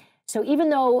appropriately. So even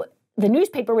though the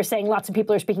newspaper was saying lots of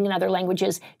people are speaking in other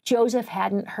languages, Joseph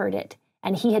hadn't heard it.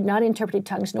 And he had not interpreted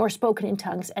tongues nor spoken in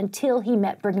tongues until he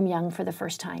met Brigham Young for the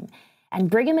first time. And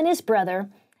Brigham and his brother,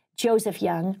 Joseph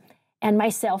Young, and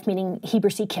myself, meaning Heber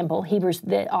C. Kimball, Heber's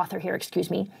the author here,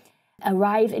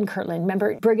 arrive in Kirtland.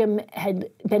 Remember, Brigham had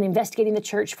been investigating the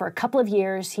church for a couple of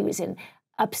years. He was in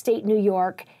upstate New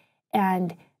York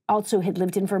and also had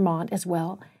lived in Vermont as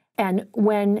well. And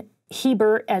when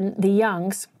Heber and the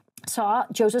Youngs saw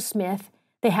Joseph Smith,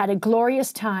 they had a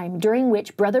glorious time during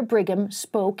which Brother Brigham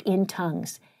spoke in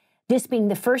tongues. this being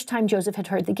the first time Joseph had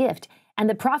heard the gift. And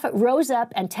the prophet rose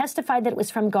up and testified that it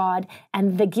was from God,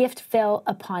 and the gift fell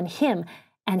upon him,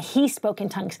 and he spoke in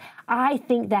tongues. I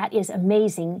think that is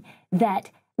amazing, that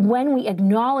when we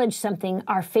acknowledge something,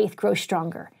 our faith grows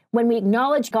stronger. When we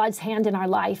acknowledge God's hand in our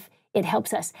life, it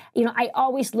helps us. I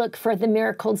always look for the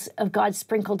miracles of God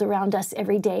sprinkled around us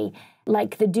every day.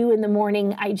 Like the dew in the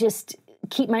morning, I just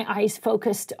keep my eyes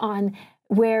focused on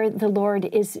where the Lord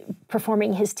is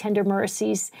performing his tender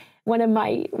mercies. One of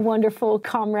my wonderful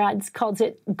comrades calls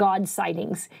it God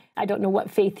sightings. I don't know what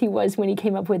faith he was when he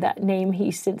came up with that name.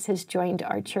 He since has joined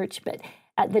our church, but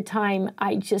at the time,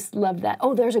 I just loved that.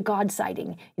 Oh, there's a God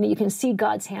sighting. You can see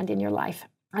God's hand in your life.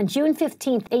 On June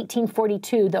 15th,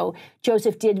 1842, though,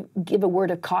 Joseph did give a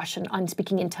word of caution on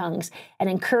speaking in tongues and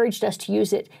encouraged us to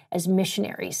use it as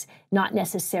missionaries, not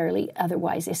necessarily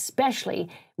otherwise, especially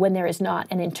when there is not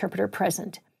an interpreter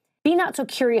present. Be not so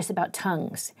curious about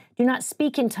tongues. Do not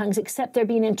speak in tongues except there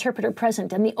be an interpreter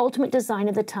present, and the ultimate design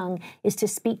of the tongue is to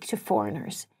speak to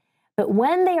foreigners. But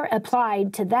when they are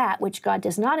applied to that which God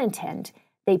does not intend,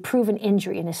 they prove an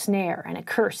injury and a snare and a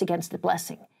curse against the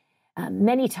blessing.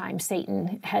 Many times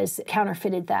Satan has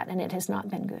counterfeited that, and it has not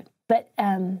been good. But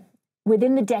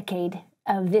within the decade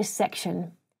of this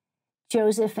section,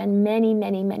 Joseph and many,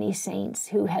 many, many saints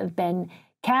who have been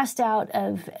cast out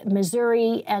of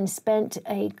Missouri and spent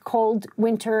a cold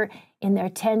winter in their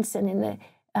tents and in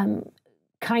the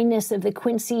kindness of the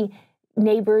Quincy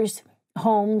neighbors'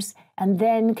 homes, and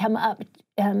then come up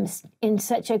in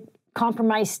such a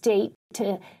compromised state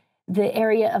to the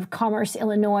area of Commerce,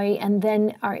 Illinois, and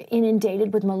then are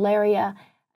inundated with malaria.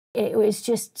 It was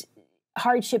just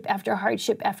hardship after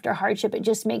hardship after hardship. It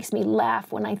just makes me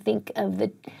laugh when I think of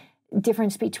the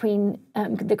difference between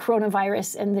the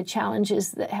coronavirus and the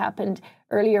challenges that happened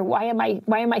earlier. Why am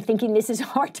I thinking this is a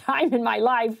hard time in my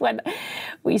life when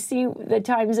we see the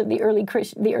times of the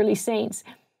early saints?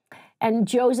 And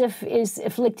Joseph is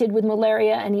afflicted with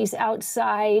malaria, and he's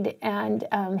outside, and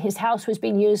his house was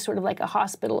being used sort of like a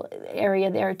hospital area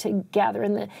there to gather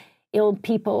in the ill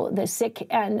people, the sick,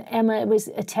 and Emma was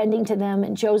attending to them,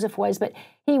 and Joseph was, but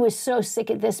he was so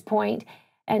sick at this point,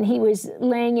 and he was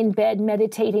laying in bed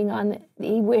meditating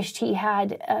he wished he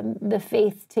had the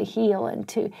faith to heal and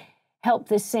to help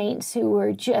the saints who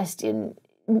were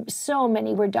so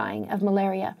many were dying of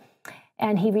malaria.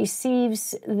 And he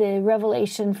receives the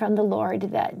revelation from the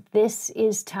Lord that this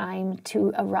is time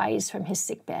to arise from his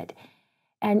sickbed.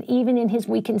 And even in his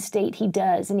weakened state, he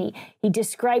does. And he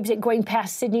describes it going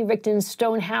past Sidney Rigdon's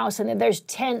stone house, and there's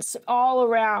tents all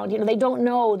around. They don't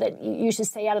know that you should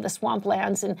stay out of the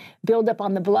swamplands and build up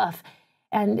on the bluff.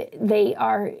 And they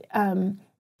are...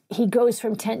 he goes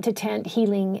from tent to tent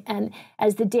healing. And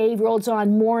as the day rolls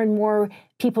on, more and more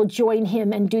people join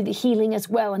him and do the healing as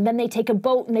well. And then they take a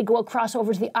boat and they go across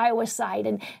over to the Iowa side,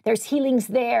 and there's healings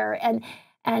there.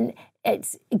 And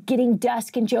it's getting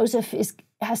dusk, and Joseph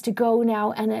has to go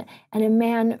now. And a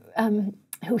man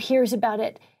who hears about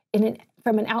it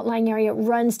from an outlying area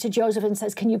runs to Joseph and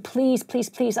says, "Can you please, please,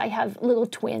 please? I have little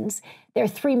twins. They're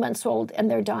 3 months old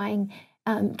and they're dying.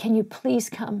 Can you please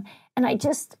come?" And I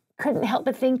just couldn't help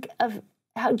but think of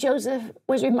how Joseph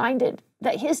was reminded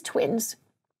that his twins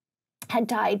had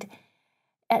died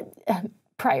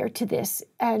prior to this,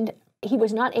 and he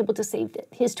was not able to save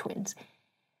his twins.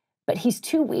 But he's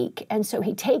too weak, and so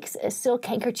he takes a silk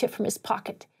handkerchief from his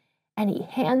pocket, and he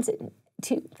hands it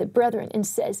to the brethren and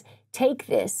says, "Take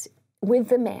this with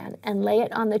the man and lay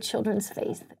it on the children's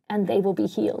face, and they will be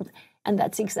healed." And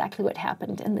that's exactly what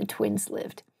happened, and the twins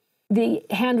lived. The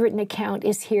handwritten account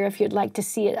is here if you'd like to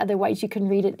see it. Otherwise, you can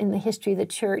read it in the history of the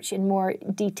church in more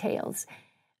details.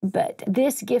 But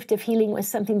this gift of healing was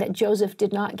something that Joseph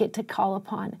did not get to call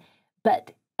upon.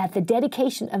 But at the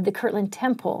dedication of the Kirtland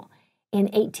Temple in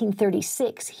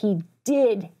 1836, he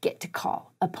did get to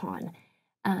call upon.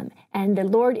 And the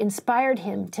Lord inspired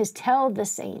him to tell the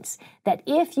saints that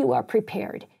if you are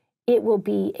prepared, it will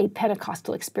be a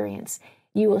Pentecostal experience.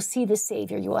 You will see the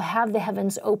Savior. You will have the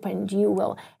heavens opened. You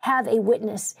will have a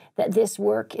witness that this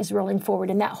work is rolling forward.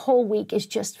 And that whole week is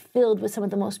just filled with some of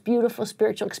the most beautiful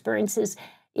spiritual experiences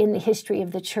in the history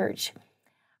of the church.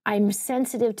 I'm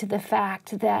sensitive to the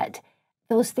fact that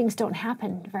those things don't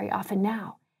happen very often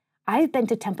now. I've been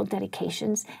to temple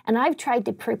dedications, and I've tried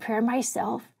to prepare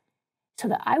myself so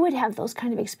that I would have those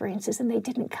kind of experiences, and they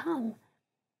didn't come.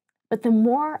 But the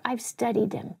more I've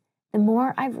studied them, the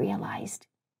more I've realized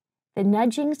the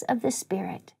nudgings of the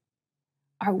Spirit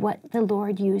are what the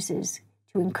Lord uses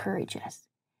to encourage us.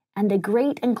 And the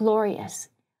great and glorious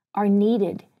are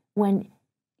needed when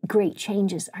great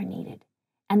changes are needed.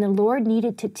 And the Lord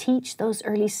needed to teach those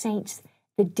early saints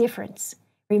the difference.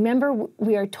 Remember,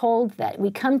 we are told that we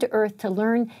come to earth to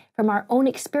learn from our own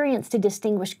experience to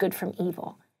distinguish good from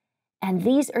evil. And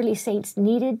these early saints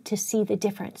needed to see the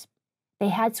difference. They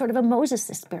had sort of a Moses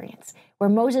experience where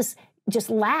Moses just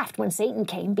laughed when Satan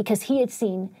came because he had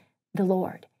seen the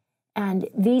Lord. And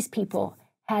these people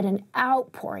had an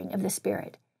outpouring of the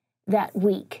Spirit that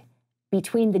week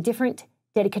between the different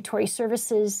dedicatory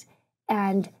services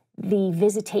and the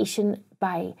visitation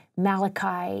by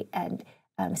Malachi and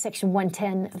section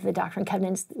 110 of the Doctrine and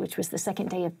Covenants, which was the second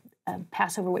day of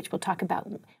Passover, which we'll talk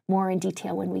about more in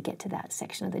detail when we get to that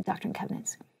section of the Doctrine and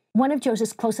Covenants. One of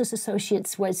Joseph's closest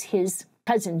associates was his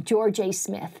cousin, George A.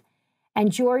 Smith.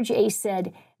 And George A.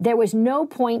 said, there was no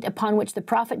point upon which the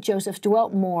prophet Joseph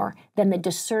dwelt more than the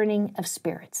discerning of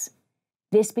spirits.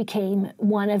 This became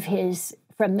one of his,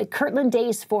 from the Kirtland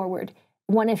days forward,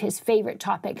 one of his favorite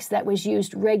topics that was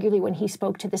used regularly when he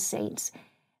spoke to the saints,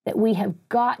 that we have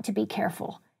got to be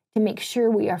careful to make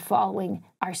sure we are following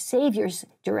our Savior's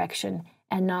direction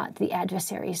and not the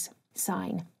adversary's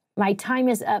sign. My time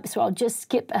is up, so I'll just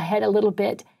skip ahead a little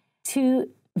bit to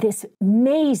this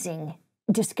amazing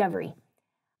discovery.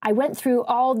 I went through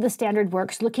all the standard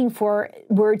works looking for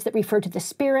words that refer to the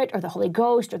Spirit or the Holy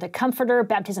Ghost or the Comforter,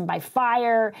 baptism by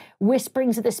fire,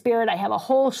 whisperings of the Spirit. I have a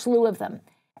whole slew of them.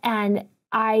 And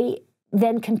I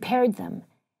then compared them.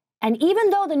 And even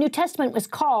though the New Testament was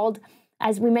called,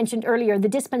 as we mentioned earlier, the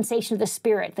dispensation of the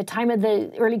Spirit, the time of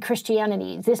the early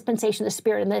Christianity, dispensation of the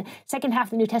Spirit, and the second half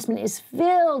of the New Testament is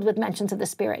filled with mentions of the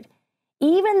Spirit.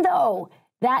 Even though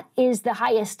that is the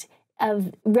highest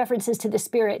of references to the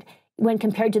Spirit when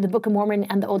compared to the Book of Mormon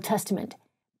and the Old Testament,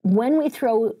 when we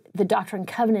throw the Doctrine and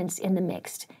Covenants in the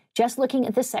mix, just looking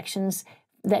at the sections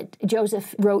that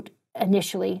Joseph wrote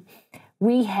initially,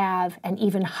 we have an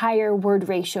even higher word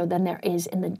ratio than there is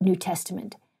in the New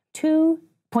Testament.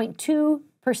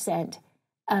 2.2%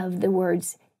 of the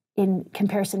words in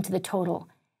comparison to the total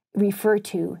refer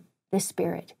to the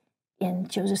Spirit in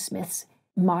Joseph Smith's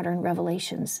modern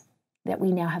revelations that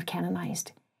we now have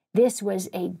canonized. This was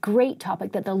a great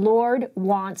topic that the Lord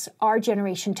wants our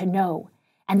generation to know.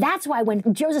 And that's why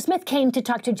when Joseph Smith came to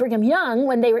talk to Brigham Young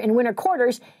when they were in winter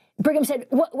quarters, Brigham said,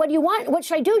 what do you want? What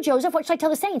should I do, Joseph? What should I tell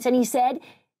the saints? And he said,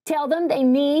 tell them they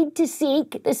need to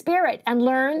seek the Spirit and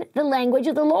learn the language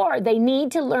of the Lord. They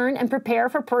need to learn and prepare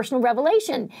for personal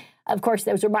revelation. Of course,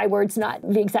 those are my words, not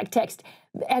the exact text.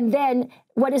 And then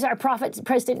what does our prophet,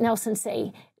 President Nelson,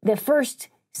 say? The first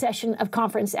session of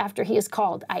conference after he is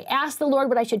called. I asked the Lord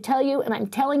what I should tell you, and I'm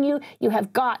telling you, you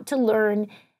have got to learn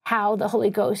how the Holy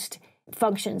Ghost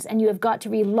functions, and you have got to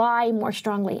rely more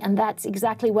strongly. And that's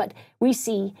exactly what we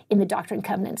see in the Doctrine and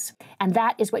Covenants. And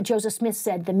that is what Joseph Smith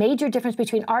said, the major difference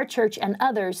between our church and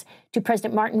others, to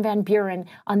President Martin Van Buren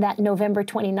on that November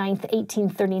 29th,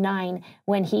 1839,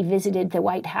 when he visited the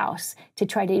White House to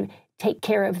try to take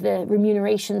care of the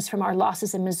remunerations from our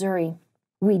losses in Missouri.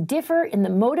 We differ in the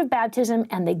mode of baptism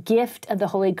and the gift of the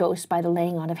Holy Ghost by the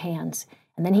laying on of hands.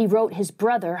 And then he wrote his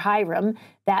brother, Hiram,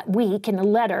 that week in a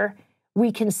letter,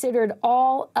 we considered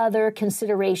all other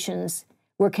considerations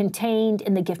were contained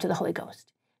in the gift of the Holy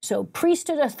Ghost. So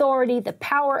priesthood authority, the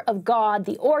power of God,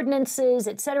 the ordinances,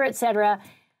 et cetera,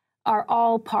 are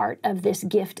all part of this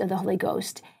gift of the Holy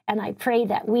Ghost. And I pray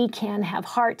that we can have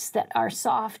hearts that are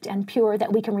soft and pure,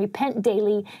 that we can repent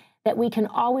daily, that we can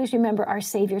always remember our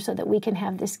Savior so that we can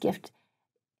have this gift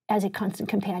as a constant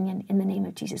companion in the name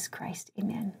of Jesus Christ.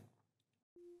 Amen.